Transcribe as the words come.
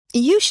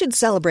You should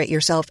celebrate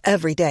yourself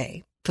every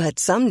day, but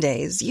some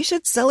days you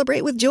should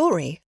celebrate with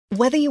jewelry.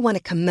 Whether you want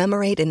to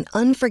commemorate an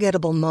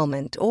unforgettable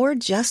moment or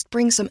just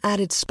bring some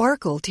added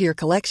sparkle to your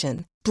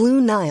collection,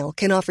 Blue Nile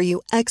can offer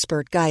you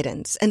expert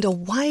guidance and a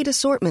wide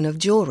assortment of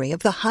jewelry of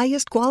the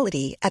highest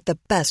quality at the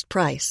best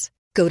price.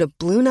 Go to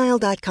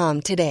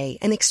BlueNile.com today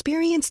and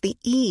experience the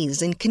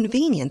ease and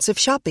convenience of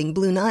shopping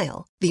Blue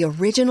Nile, the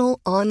original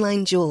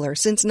online jeweler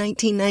since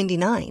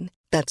 1999.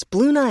 That's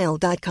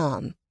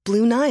BlueNile.com.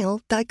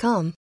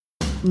 BlueNile.com.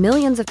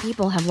 Millions of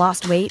people have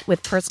lost weight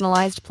with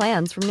personalized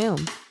plans from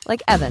Noom.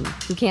 Like Evan,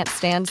 who can't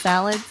stand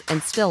salads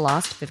and still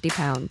lost 50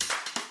 pounds.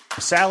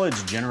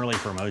 Salads generally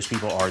for most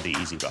people are the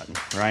easy button,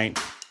 right?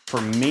 For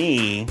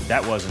me,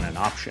 that wasn't an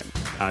option.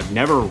 I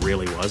never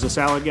really was a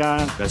salad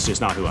guy. That's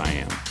just not who I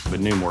am. But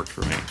Noom worked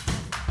for me.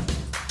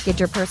 Get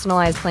your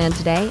personalized plan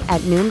today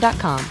at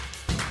Noom.com.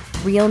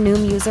 Real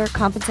Noom user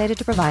compensated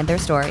to provide their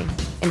story.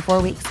 In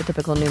 4 weeks, the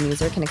typical Noom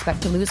user can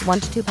expect to lose 1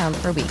 to 2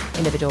 pounds per week.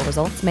 Individual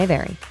results may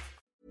vary.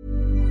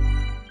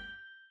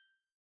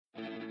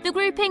 The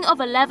grouping of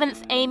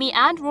 11th, Amy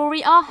and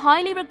Rory are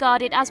highly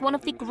regarded as one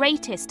of the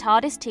greatest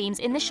TARDIS teams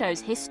in the show's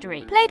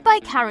history. Played by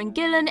Karen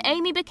Gillan,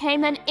 Amy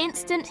became an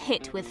instant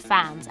hit with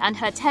fans, and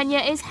her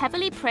tenure is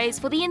heavily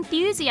praised for the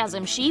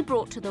enthusiasm she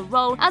brought to the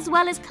role, as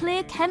well as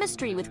clear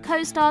chemistry with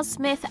co-stars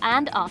Smith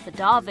and Arthur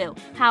Darvill.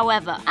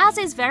 However, as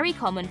is very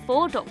common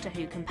for Doctor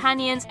Who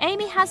companions,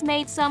 Amy has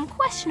made some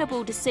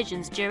questionable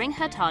decisions during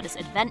her TARDIS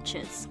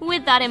adventures.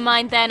 With that in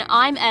mind then,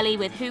 I'm Ellie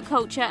with Who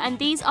Culture, and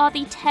these are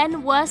the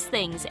 10 worst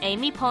things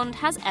Amy Pond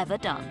has ever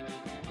done.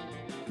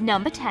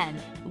 Number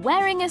 10.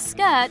 Wearing a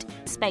skirt,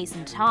 space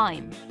and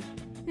time.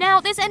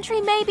 Now, this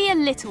entry may be a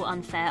little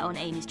unfair on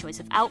Amy's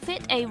choice of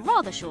outfit, a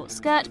rather short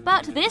skirt,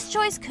 but this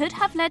choice could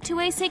have led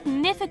to a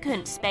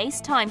significant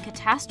space-time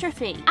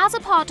catastrophe. As a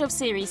part of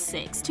Series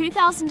 6,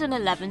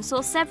 2011 saw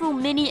several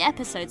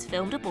mini-episodes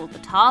filmed aboard the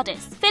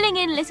TARDIS, filling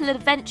in little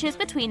adventures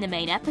between the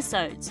main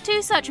episodes.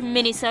 2 such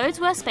minisodes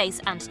were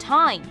Space and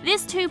Time.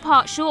 This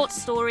 2-part short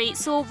story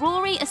saw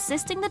Rory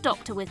assisting the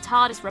Doctor with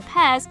TARDIS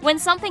repairs when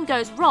something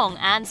goes wrong,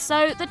 and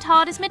so the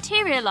TARDIS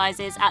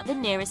materializes at the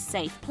nearest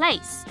safe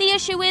place. The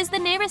issue is the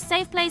nearest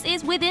safe place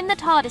is within the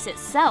TARDIS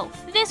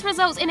itself. This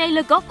results in a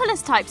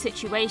Logopolis-type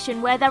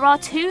situation where there are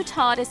 2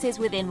 TARDISes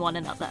within one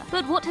another.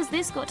 But what has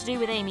this got to do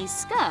with Amy's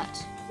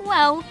skirt?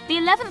 Well, the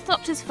 11th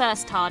Doctor's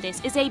first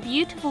TARDIS is a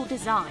beautiful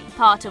design,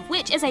 part of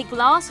which is a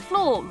glass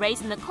floor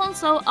raising the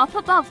console up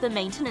above the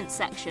maintenance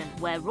section,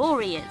 where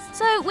Rory is.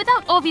 So,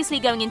 without obviously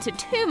going into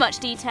too much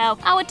detail,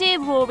 our dear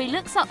Rory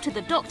looks up to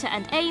the Doctor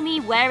and Amy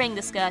wearing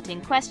the skirt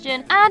in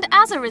question, and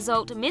as a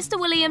result, Mr.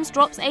 Williams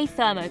drops a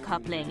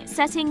thermocoupling,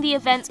 setting the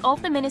events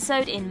of the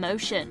minisode in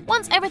motion.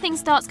 Once everything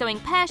starts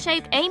going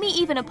pear-shaped, Amy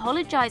even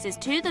apologises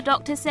to the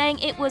Doctor, saying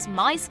it was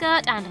my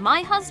skirt and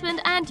my husband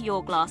and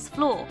your glass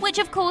floor, which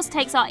of course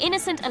takes our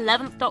innocent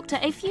 11th Doctor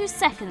a few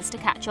seconds to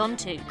catch on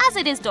to. As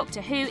it is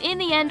Doctor Who, in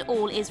the end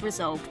all is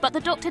resolved, but the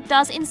Doctor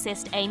does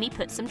insist Amy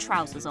put some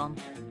trousers on.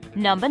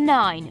 Number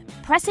 9.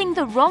 Pressing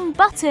the wrong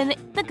button,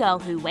 the girl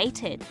who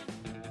waited.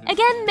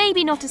 Again,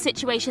 maybe not a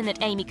situation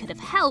that Amy could have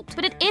helped,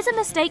 but it is a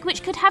mistake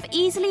which could have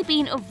easily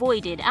been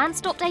avoided and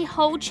stopped a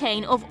whole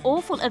chain of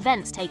awful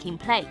events taking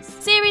place.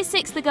 Series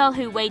 6 The Girl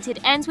Who Waited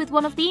ends with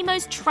one of the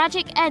most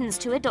tragic ends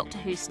to a Doctor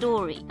Who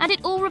story, and it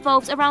all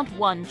revolves around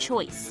one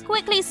choice.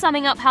 Quickly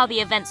summing up how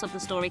the events of the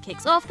story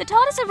kicks off, the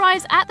TARDIS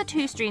arrives at the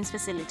Two Streams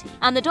facility,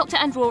 and the Doctor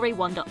and Rory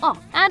wander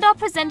off, and are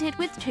presented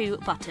with 2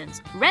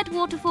 buttons, Red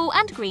Waterfall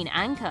and Green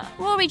Anchor.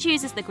 Rory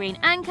chooses the Green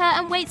Anchor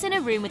and waits in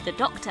a room with the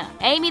Doctor.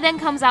 Amy then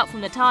comes out from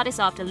the TARDIS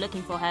after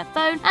looking for her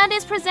phone and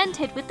is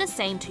presented with the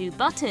same 2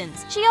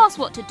 buttons. She asks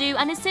what to do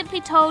and is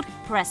simply told,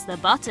 press the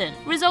button,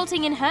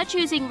 resulting in her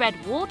choosing Red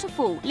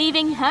Waterfall,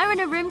 leaving her in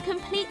a room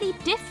completely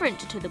different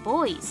to the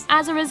boys.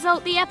 As a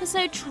result, the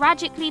episode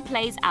tragically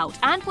plays out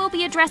and will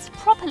be addressed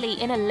properly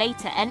in a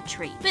later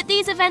entry. But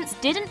these events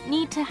didn't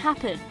need to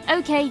happen.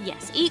 Okay,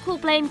 yes, equal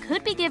blame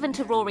could be given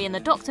to Rory and the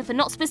Doctor for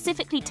not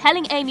specifically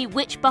telling Amy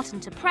which button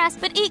to press,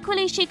 but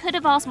equally she could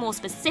have asked more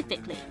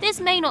specifically. This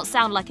may not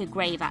sound like a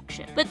grave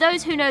action, but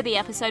those who know the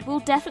episode will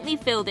definitely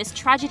feel this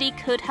tragedy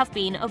could have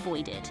been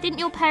avoided. Didn't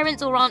your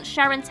parents or Aunt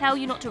Sharon tell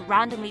you not to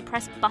randomly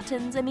press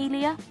buttons,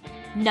 Amelia?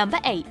 Number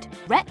 8.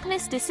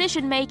 Reckless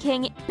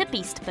decision-making, The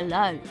Beast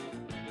Below.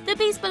 The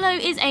Beast Below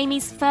is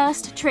Amy's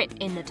first trip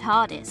in the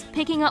TARDIS,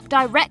 picking up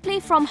directly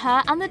from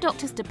her and the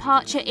Doctor's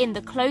departure in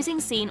the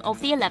closing scene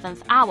of the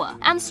 11th hour,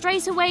 and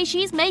straight away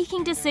she's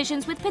making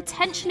decisions with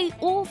potentially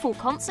awful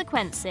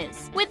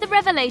consequences. With the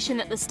revelation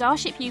that the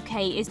Starship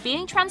UK is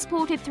being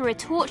transported through a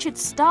tortured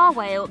star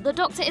whale, the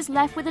Doctor is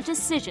left with a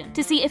decision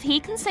to see if he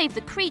can save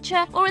the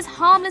creature or as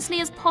harmlessly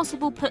as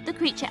possible put the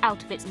creature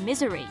out of its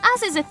misery.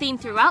 As is a theme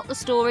throughout the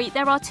story,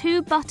 there are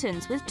 2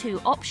 buttons with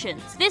 2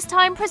 options, this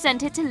time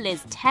presented to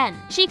Liz 10.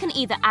 She She can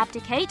either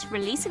abdicate,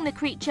 releasing the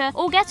creature,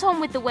 or get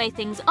on with the way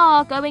things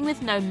are, going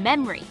with no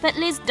memory. But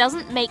Liz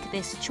doesn't make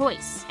this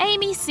choice.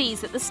 Amy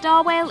sees that the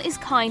star whale is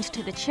kind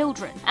to the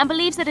children, and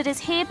believes that it is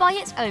here by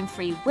its own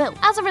free will.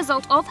 As a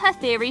result of her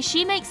theory,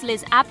 she makes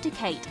Liz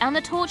abdicate, and the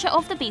torture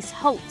of the beast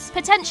halts,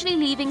 potentially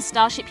leaving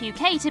Starship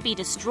UK to be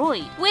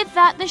destroyed. With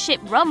that, the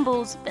ship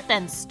rumbles, but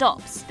then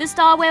stops. The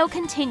star whale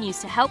continues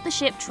to help the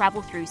ship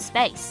travel through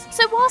space.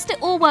 So whilst it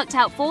all worked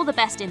out for the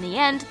best in the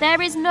end,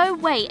 there is no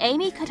way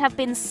Amy could have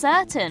been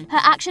certain her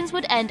actions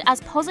would end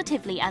as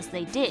positively as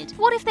they did.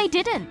 What if they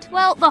didn't?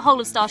 Well, the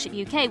whole of Starship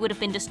UK would have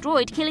been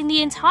destroyed, killing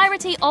the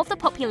entirety of the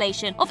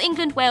population of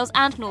England, Wales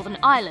and Northern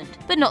Ireland,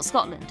 but not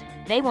Scotland.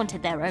 They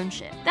wanted their own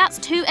ship. That's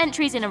 2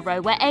 entries in a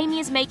row where Amy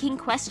is making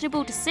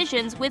questionable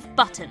decisions with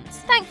buttons.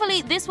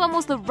 Thankfully, this one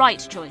was the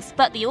right choice,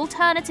 but the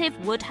alternative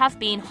would have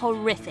been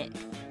horrific.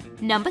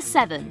 Number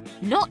 7.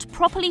 Not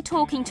properly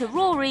talking to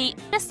Rory,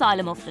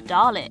 Asylum of the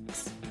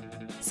Daleks.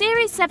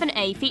 Series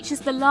 7A features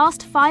the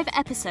last 5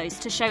 episodes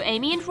to show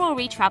Amy and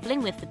Rory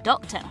travelling with the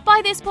Doctor. By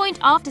this point,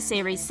 after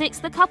Series 6,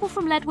 the couple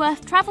from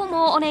Ledworth travel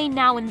more on a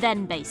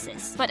now-and-then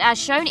basis. But as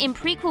shown in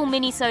prequel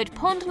minisode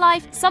Pond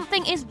Life,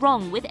 something is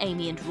wrong with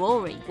Amy and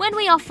Rory. When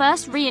we are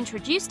first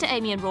reintroduced to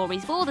Amy and Rory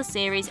for the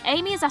series,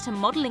 Amy is at a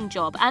modelling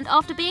job, and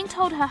after being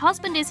told her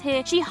husband is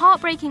here, she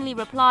heartbreakingly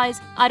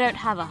replies, "I don't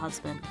have a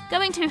husband."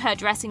 Going to her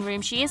dressing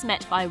room, she is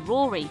met by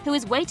Rory, who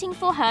is waiting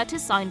for her to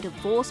sign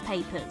divorce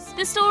papers.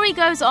 The story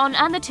goes on,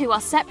 and the two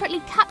are separately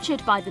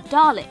captured by the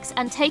Daleks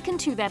and taken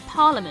to their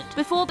parliament,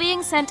 before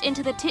being sent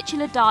into the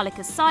titular Dalek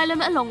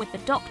asylum along with the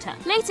Doctor.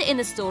 Later in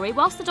the story,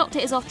 whilst the Doctor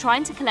is off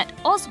trying to collect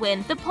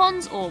Oswin, the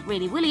Ponds, or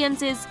really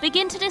Williamses,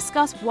 begin to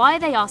discuss why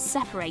they are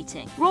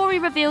separating. Rory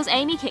reveals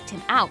Amy kicked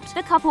him out.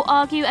 The couple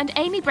argue and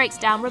Amy breaks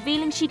down,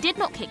 revealing she did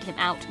not kick him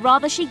out,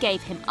 rather she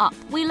gave him up.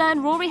 We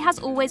learn Rory has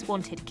always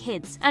wanted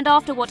kids, and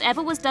after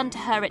whatever was done to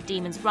her at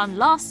Demon's Run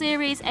last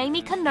series,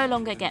 Amy can no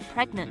longer get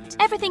pregnant.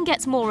 Everything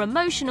gets more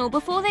emotional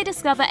before they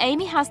discover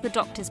Amy has the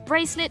Doctor's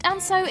bracelet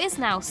and so is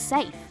now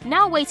safe.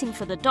 Now waiting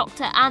for the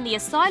Doctor and the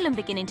asylum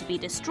beginning to be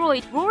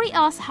destroyed, Rory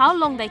asks how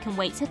long they can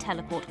wait to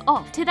teleport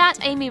off. To that,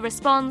 Amy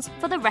responds,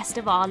 "For the rest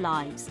of our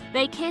lives."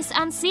 They kiss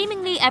and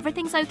seemingly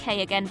everything's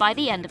okay again by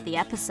the end of the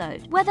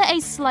episode. Whether a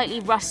slightly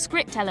rushed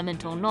script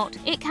element or not,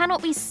 it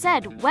cannot be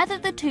said whether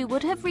the two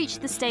would have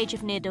reached the stage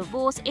of near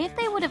divorce if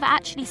they would have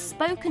actually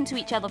spoken to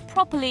each other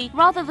properly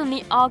rather than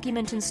the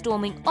argument and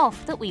storming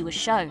off that we were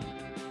shown.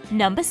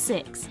 Number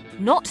 6.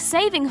 Not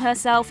saving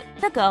herself,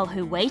 The Girl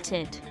Who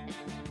Waited.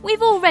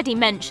 We've already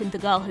mentioned The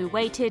Girl Who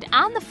Waited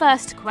and the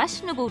first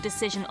questionable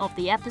decision of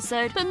the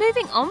episode, but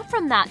moving on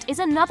from that is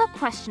another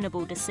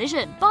questionable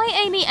decision. By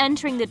Amy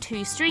entering the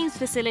Two Streams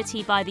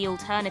facility by the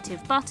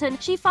alternative button,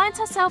 she finds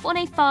herself on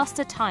a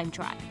faster time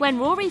track. When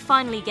Rory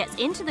finally gets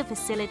into the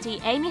facility,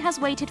 Amy has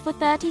waited for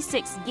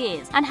 36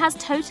 years and has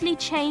totally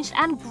changed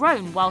and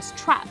grown whilst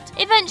trapped.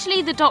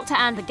 Eventually, the Doctor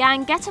and the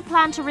gang get a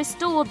plan to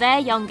restore their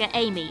younger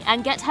Amy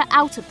and get her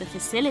out of the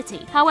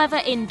facility. However,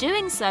 in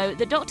doing so,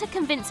 the Doctor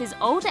convinces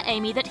older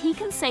Amy that he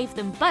can save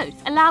them both,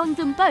 allowing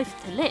them both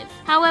to live.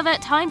 However,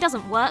 time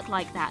doesn't work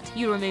like that.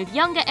 You remove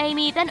younger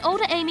Amy, then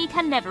older Amy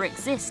can never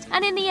exist,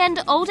 and in the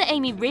end, older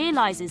Amy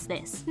realises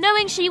this.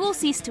 Knowing she will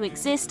cease to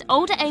exist,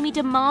 older Amy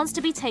demands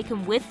to be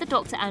taken with the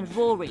Doctor and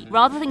Rory,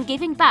 rather than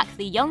giving back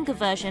the younger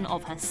version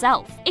of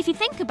herself. If you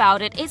think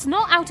about it, it's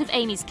not out of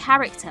Amy's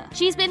character.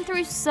 She's been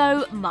through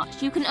so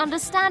much, you can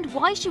understand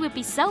why she would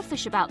be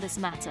selfish about this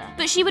matter.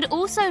 But she would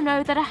also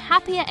know that a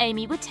happier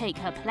Amy would take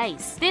her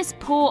place. This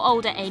poor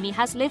older Amy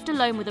has lived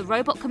alone with a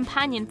robot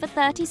companion for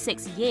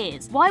 36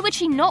 years. Why would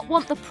she not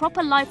want the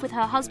proper life with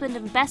her husband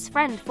and best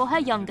friend for her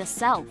younger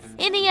self?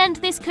 In the end,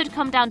 this could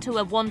come down to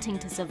a wanting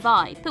to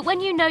survive, but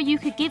when you know you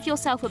could give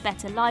yourself a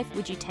better life,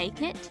 would you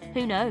take it?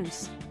 Who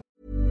knows?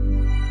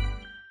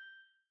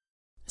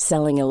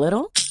 Selling a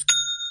little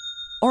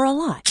or a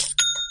lot?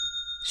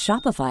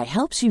 Shopify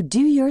helps you do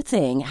your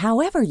thing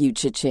however you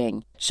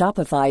cha-ching.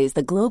 Shopify is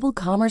the global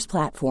commerce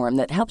platform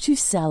that helps you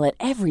sell at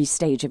every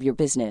stage of your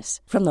business.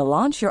 From the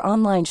launch your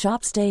online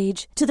shop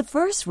stage to the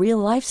first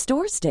real-life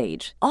store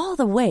stage, all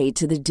the way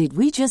to the did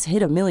we just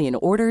hit a million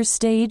orders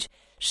stage.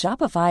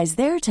 Shopify is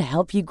there to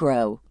help you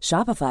grow.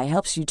 Shopify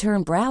helps you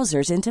turn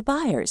browsers into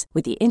buyers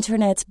with the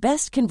internet's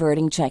best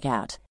converting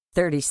checkout.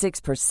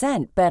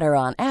 36% better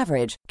on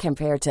average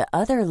compared to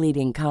other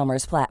leading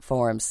commerce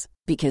platforms.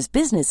 Because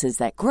businesses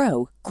that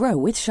grow, grow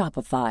with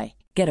Shopify.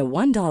 Get a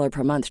 $1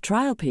 per month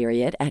trial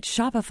period at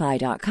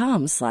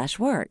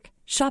shopify.com/work.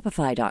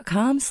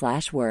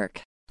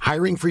 Shopify.com/work.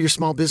 Hiring for your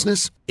small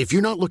business? If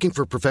you're not looking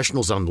for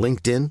professionals on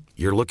LinkedIn,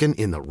 you're looking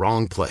in the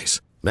wrong place.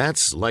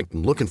 That's like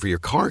looking for your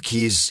car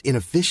keys in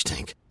a fish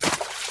tank.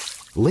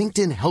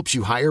 LinkedIn helps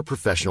you hire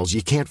professionals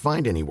you can't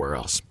find anywhere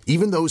else,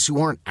 even those who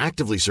aren't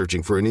actively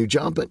searching for a new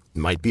job but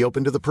might be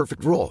open to the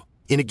perfect role.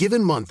 In a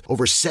given month,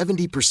 over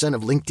 70%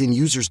 of LinkedIn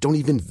users don't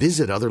even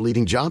visit other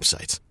leading job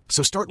sites.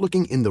 So start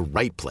looking in the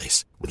right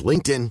place. With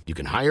LinkedIn, you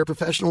can hire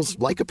professionals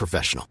like a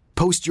professional.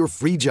 Post your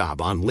free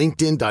job on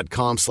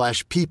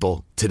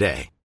linkedin.com/people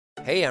today.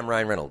 Hey, I'm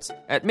Ryan Reynolds.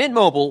 At Mint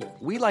Mobile,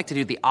 we like to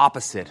do the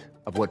opposite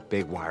of what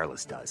Big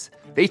Wireless does.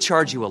 They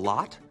charge you a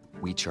lot,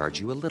 we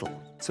charge you a little.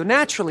 So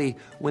naturally,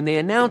 when they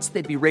announced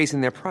they'd be raising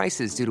their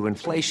prices due to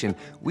inflation,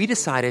 we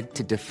decided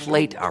to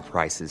deflate our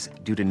prices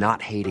due to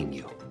not hating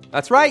you.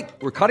 That's right.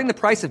 We're cutting the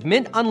price of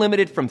Mint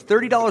Unlimited from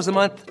 $30 a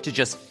month to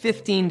just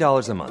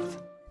 $15 a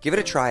month. Give it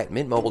a try at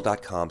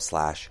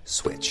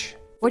mintmobile.com/switch.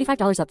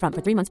 $45 up front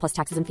for 3 months plus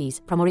taxes and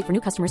fees. Promo rate for new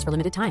customers for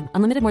limited time.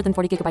 Unlimited more than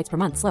 40 gigabytes per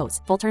month.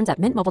 Slows full terms at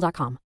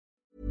mintmobile.com.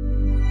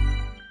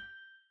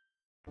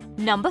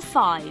 Number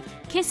 5.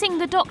 Kissing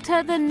the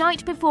Doctor the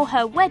night before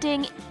her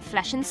wedding,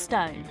 Flesh and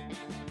Stone.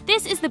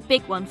 This is the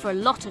big one for a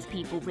lot of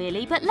people,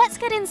 really, but let's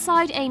get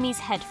inside Amy's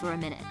head for a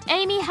minute.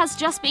 Amy has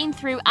just been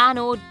through an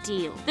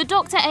ordeal. The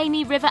Doctor,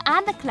 Amy, River,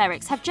 and the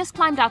clerics have just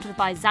climbed out of the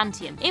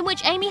Byzantium, in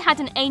which Amy had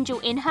an angel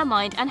in her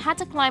mind and had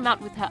to climb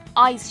out with her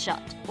eyes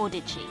shut, or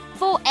did she?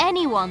 For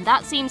anyone,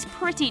 that seems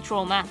pretty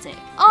traumatic.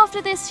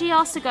 After this, she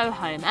asks to go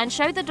home and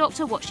show the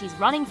Doctor what she's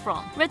running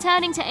from,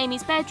 returning to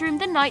Amy's bedroom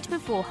the night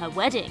before her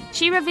wedding.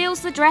 She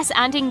reveals the dress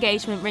and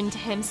engagement ring to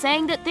him,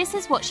 saying that this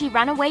is what she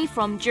ran away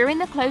from during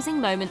the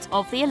closing moments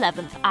of the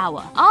 11th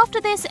hour.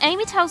 After this,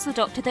 Amy tells the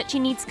Doctor that she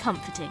needs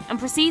comforting and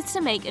proceeds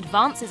to make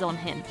advances on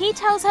him. He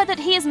tells her that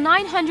he is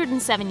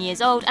 907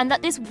 years old and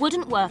that this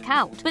wouldn't work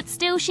out, but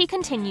still she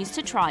continues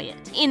to try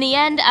it. In the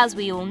end, as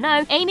we all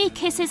know, Amy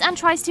kisses and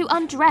tries to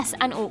undress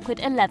an awkward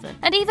 11,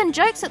 and even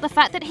jokes at the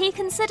fact that he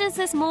considers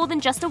this more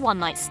than just a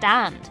one-night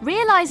stand.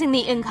 Realizing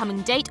the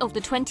incoming date of the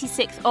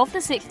 26th of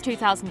the 6th,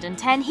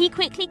 2010, he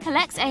quickly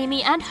collects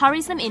Amy and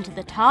hurries them into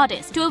the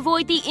TARDIS to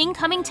avoid the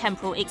incoming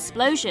temporal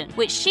explosion,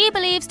 which she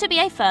believes to be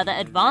a further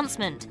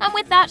advancement. And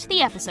with that,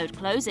 the episode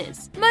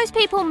closes. Most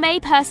people may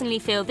personally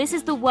feel this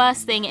is the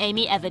worst thing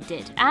Amy ever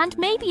did, and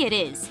maybe it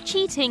is.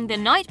 Cheating the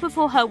night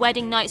before her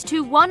wedding night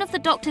to one of the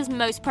Doctor's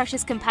most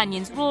precious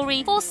companions,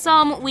 Rory, for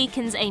some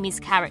weakens Amy's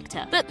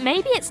character. But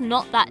maybe it's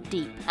not that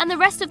deep, and the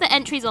rest of the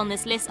entries on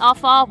this list are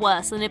far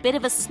worse than a bit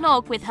of a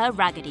snog with her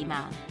Raggedy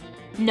Man.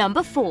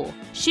 Number 4.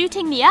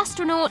 Shooting the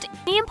astronaut,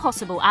 The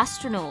Impossible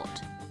Astronaut.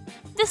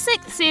 The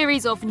 6th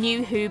series of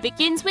New Who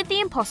begins with The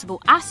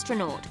Impossible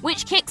Astronaut,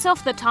 which kicks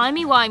off the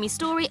timey-wimey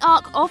story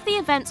arc of the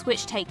events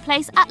which take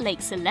place at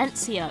Lake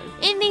Silencio.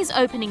 In these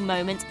opening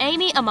moments,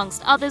 Amy,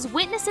 amongst others,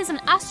 witnesses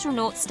an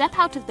astronaut step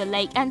out of the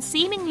lake and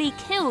seemingly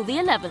kill the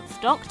 11th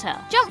Doctor.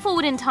 Jump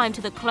forward in time to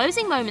the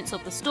closing moments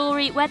of the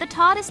story, where the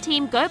TARDIS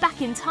team go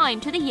back in time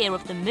to the year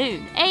of the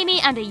moon.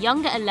 Amy and a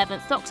younger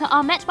 11th Doctor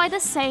are met by the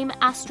same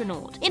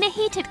astronaut. In a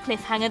heated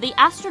cliffhanger, the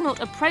astronaut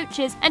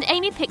approaches and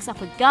Amy picks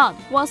up a gun.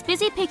 Whilst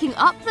busy picking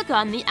up the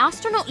gun, the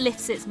astronaut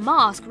lifts its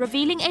mask,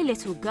 revealing a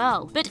little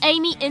girl. But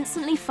Amy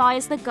instantly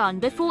fires the gun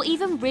before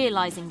even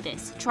realizing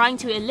this, trying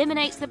to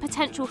eliminate the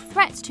potential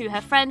threat to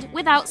her friend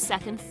without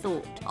second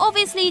thought.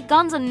 Obviously,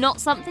 guns are not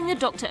something the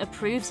Doctor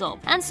approves of,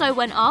 and so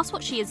when asked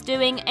what she is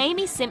doing,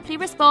 Amy simply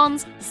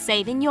responds,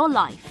 "Saving your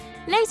life."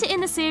 Later in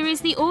the series,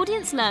 the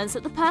audience learns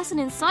that the person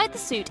inside the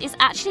suit is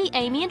actually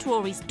Amy and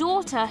Rory's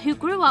daughter, who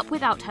grew up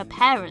without her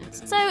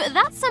parents. So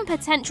that's some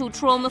potential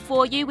trauma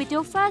for you, with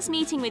your first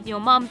meeting with your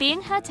mum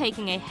being her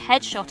taking a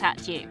headshot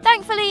at you.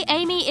 Thankfully,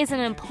 Amy is an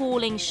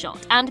appalling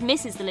shot and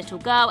misses the little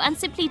girl and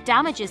simply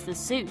damages the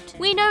suit.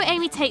 We know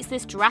Amy takes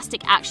this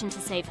drastic action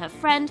to save her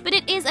friend, but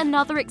it is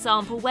another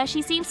example where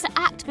she seems to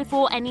act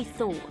before any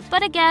thought.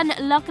 But again,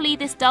 luckily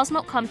this does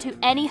not come to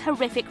any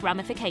horrific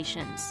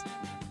ramifications.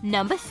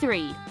 Number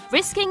 3.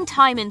 Risking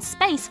time and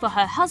space for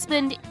her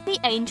husband, The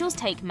Angels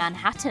Take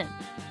Manhattan.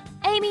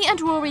 Amy and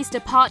Rory's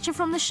departure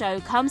from the show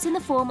comes in the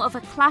form of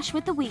a clash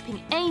with the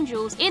Weeping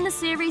Angels in the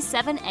Series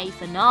 7A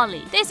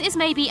finale. This is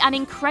maybe an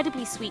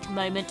incredibly sweet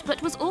moment, but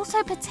was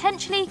also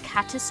potentially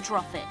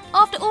catastrophic.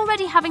 After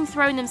already having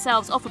thrown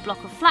themselves off a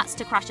block of flats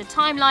to crash a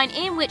timeline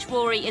in which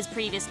Rory is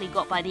previously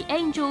got by the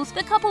Angels,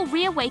 the couple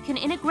reawaken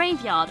in a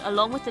graveyard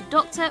along with the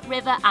Doctor,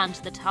 River, and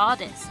the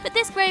TARDIS. But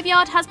this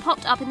graveyard has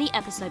popped up in the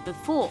episode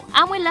before,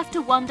 and we're left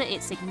to wonder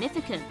its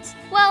significance.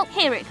 Well,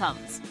 here it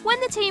comes.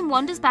 When the team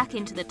wanders back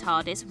into the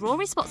TARDIS,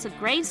 Rory spots a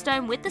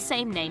gravestone with the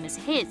same name as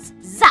his.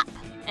 Zap!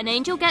 An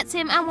angel gets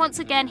him, and once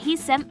again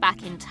he's sent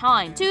back in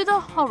time, to the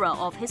horror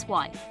of his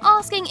wife,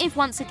 asking if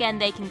once again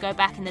they can go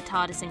back in the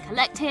TARDIS and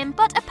collect him,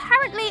 but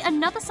apparently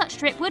another such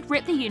trip would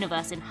rip the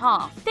universe in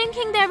half.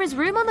 Thinking there is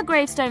room on the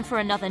gravestone for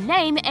another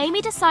name, Amy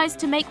decides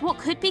to make what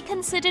could be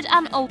considered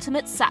an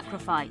ultimate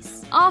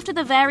sacrifice. After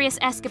the various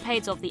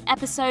escapades of the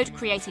episode,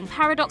 creating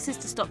paradoxes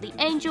to stop the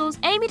angels,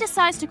 Amy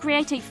decides to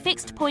create a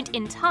fixed point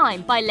in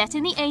time by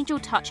letting the angel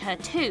touch her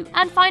too,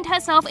 and find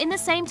herself in the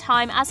same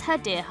time as her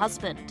dear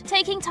husband.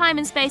 Taking time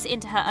and space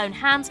into her own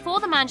hands for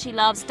the man she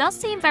loves does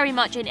seem very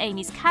much in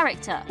Amy's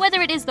character,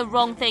 whether it is the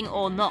wrong thing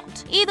or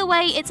not. Either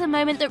way, it's a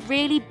moment that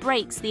really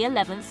breaks the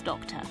 11th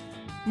Doctor.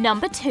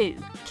 Number 2.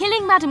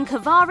 Killing Madame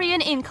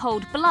Kavarian in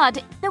cold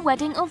blood, The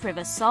Wedding of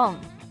River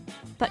Song.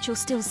 But you'll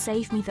still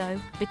save me though,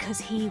 because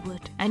he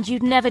would. And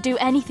you'd never do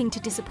anything to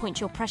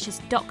disappoint your precious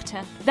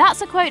doctor.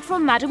 That's a quote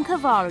from Madame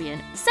Kavarian,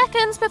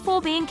 seconds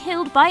before being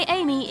killed by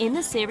Amy in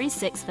the Series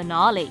 6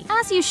 finale.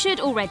 As you should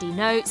already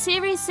know,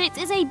 Series 6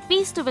 is a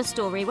beast of a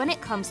story when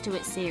it comes to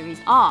its series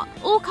arc,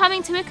 all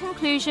coming to a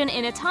conclusion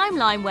in a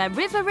timeline where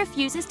River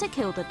refuses to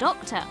kill the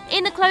Doctor.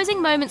 In the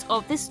closing moments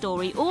of this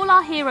story, all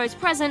our heroes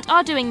present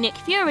are doing Nick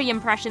Fury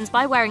impressions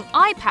by wearing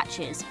eye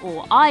patches,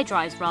 or eye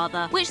drives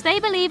rather, which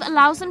they believe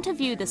allows them to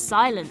view the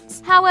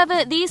silence.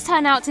 However, these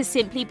turn out to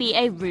simply be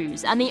a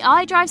ruse, and the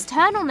eye drives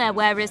turn on their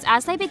wearers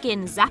as they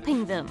begin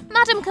zapping them.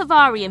 Madame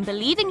Kavarian,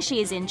 believing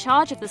she is in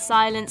charge of the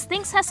silence,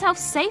 thinks herself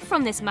safe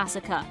from this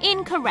massacre,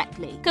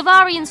 incorrectly.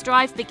 Kavarian's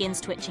drive begins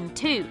twitching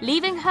too,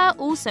 leaving her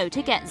also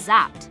to get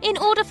zapped. In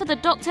order for the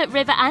Doctor,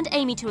 River and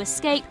Amy to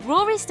escape,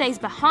 Rory stays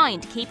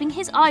behind, keeping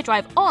his eye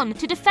drive on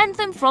to defend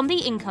them from the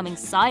incoming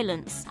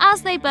silence.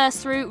 As they burst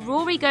through,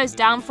 Rory goes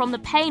down from the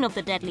pain of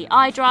the deadly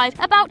eye drive,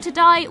 about to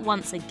die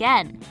once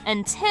again,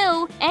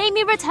 until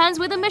Amy returns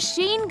with a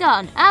machine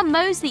gun and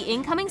mows the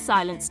incoming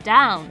silence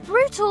down.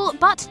 Brutal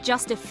but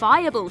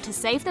justifiable to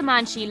save the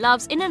man she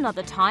loves in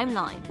another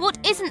timeline. What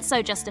isn't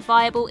so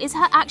justifiable is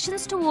her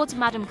actions towards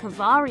Madame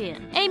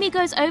Kavarian. Amy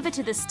goes over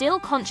to the still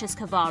conscious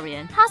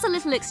Kavarian, has a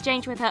little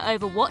exchange with her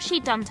over what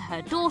she'd done to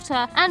her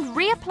daughter, and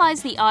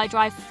reapplies the eye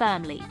drive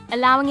firmly,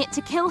 allowing it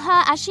to kill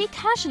her as she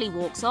casually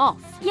walks off.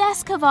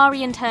 Yes,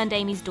 Kavarian turned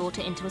Amy's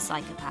daughter into a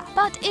psychopath,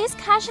 but is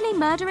casually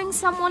murdering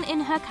someone in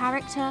her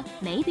character?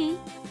 Maybe.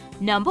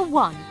 Number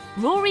 1.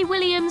 Rory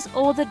Williams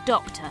or the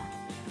Doctor.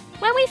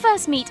 When we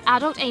first meet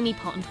adult Amy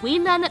Pond, we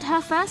learn that her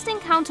first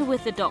encounter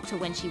with the Doctor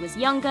when she was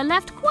younger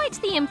left quite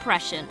the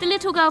impression. The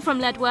little girl from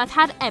Ledworth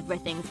had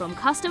everything from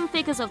custom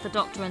figures of the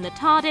Doctor and the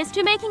TARDIS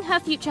to making her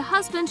future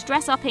husband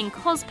dress up in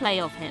cosplay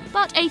of him.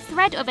 But a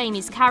thread of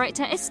Amy's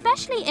character,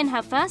 especially in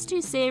her first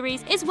 2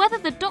 series, is whether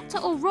the Doctor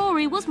or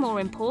Rory was more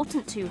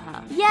important to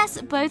her.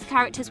 Yes, both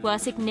characters were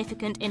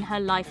significant in her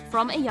life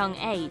from a young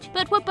age,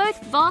 but were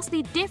both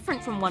vastly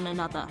different from one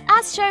another.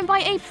 As shown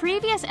by a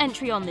previous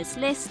entry on this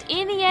list,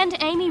 in the end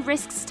Amy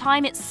risks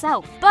time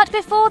itself. But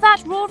before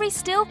that, Rory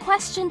still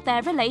questioned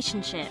their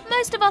relationship.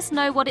 Most of us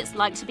know what it's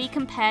like to be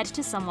compared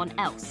to someone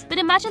else. But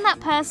imagine that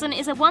person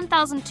is a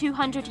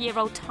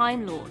 1,200-year-old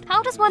Time Lord.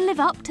 How does one live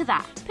up to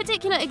that?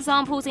 Particular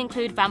examples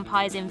include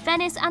Vampires in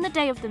Venice and The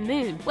Day of the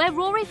Moon, where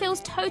Rory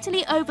feels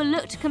totally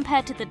overlooked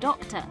compared to the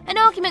Doctor. An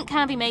argument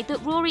can be made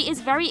that Rory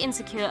is very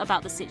insecure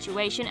about the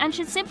situation and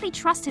should simply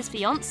trust his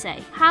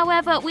fiancée.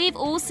 However, we've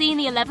all seen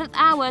The 11th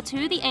Hour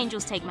to The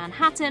Angels Take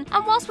Manhattan,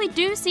 and whilst we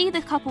do see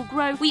the couple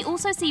grow, we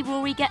also see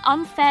Rory get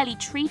unfairly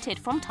treated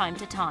from time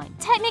to time.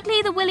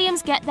 Technically, the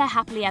Williams get their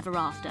happily ever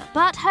after,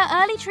 but her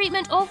early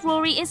treatment of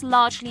Rory is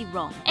largely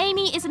wrong.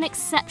 Amy is an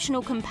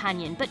exceptional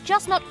companion, but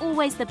just not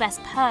always the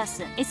best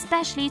person,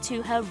 especially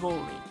to her Rory.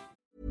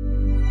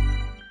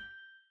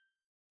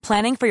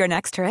 Planning for your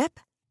next trip?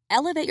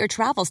 Elevate your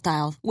travel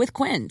style with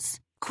Quince.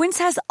 Quince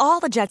has all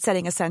the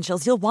jet-setting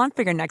essentials you'll want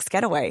for your next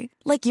getaway,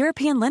 like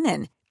European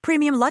linen,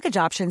 premium luggage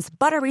options,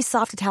 buttery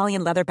soft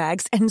Italian leather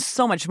bags, and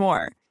so much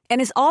more. And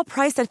is all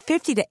priced at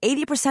 50 to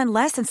 80%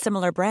 less than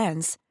similar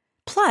brands.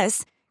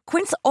 Plus,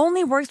 Quince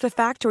only works with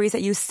factories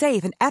that use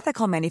safe and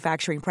ethical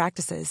manufacturing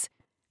practices.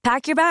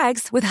 Pack your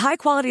bags with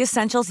high-quality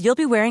essentials you'll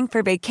be wearing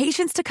for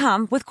vacations to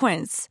come with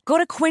Quince. Go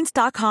to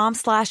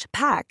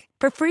quince.com/pack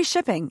for free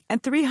shipping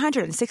and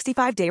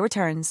 365-day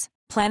returns.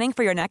 Planning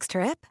for your next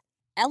trip?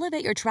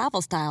 Elevate your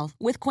travel style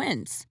with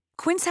Quince.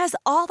 Quince has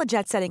all the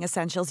jet-setting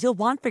essentials you'll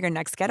want for your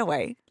next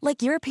getaway,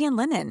 like European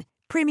linen,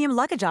 premium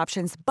luggage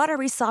options,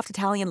 buttery soft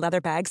Italian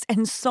leather bags,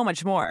 and so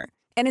much more.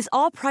 And is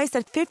all priced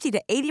at 50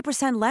 to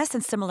 80% less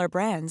than similar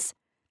brands.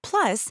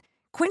 Plus,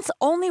 Quince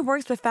only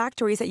works with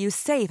factories that use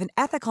safe and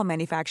ethical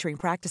manufacturing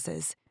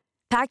practices.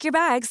 Pack your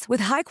bags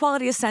with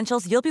high-quality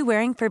essentials you'll be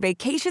wearing for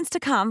vacations to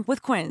come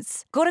with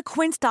Quince. Go to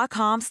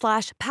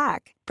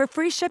quince.com/pack for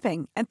free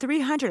shipping and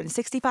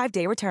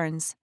 365-day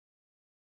returns.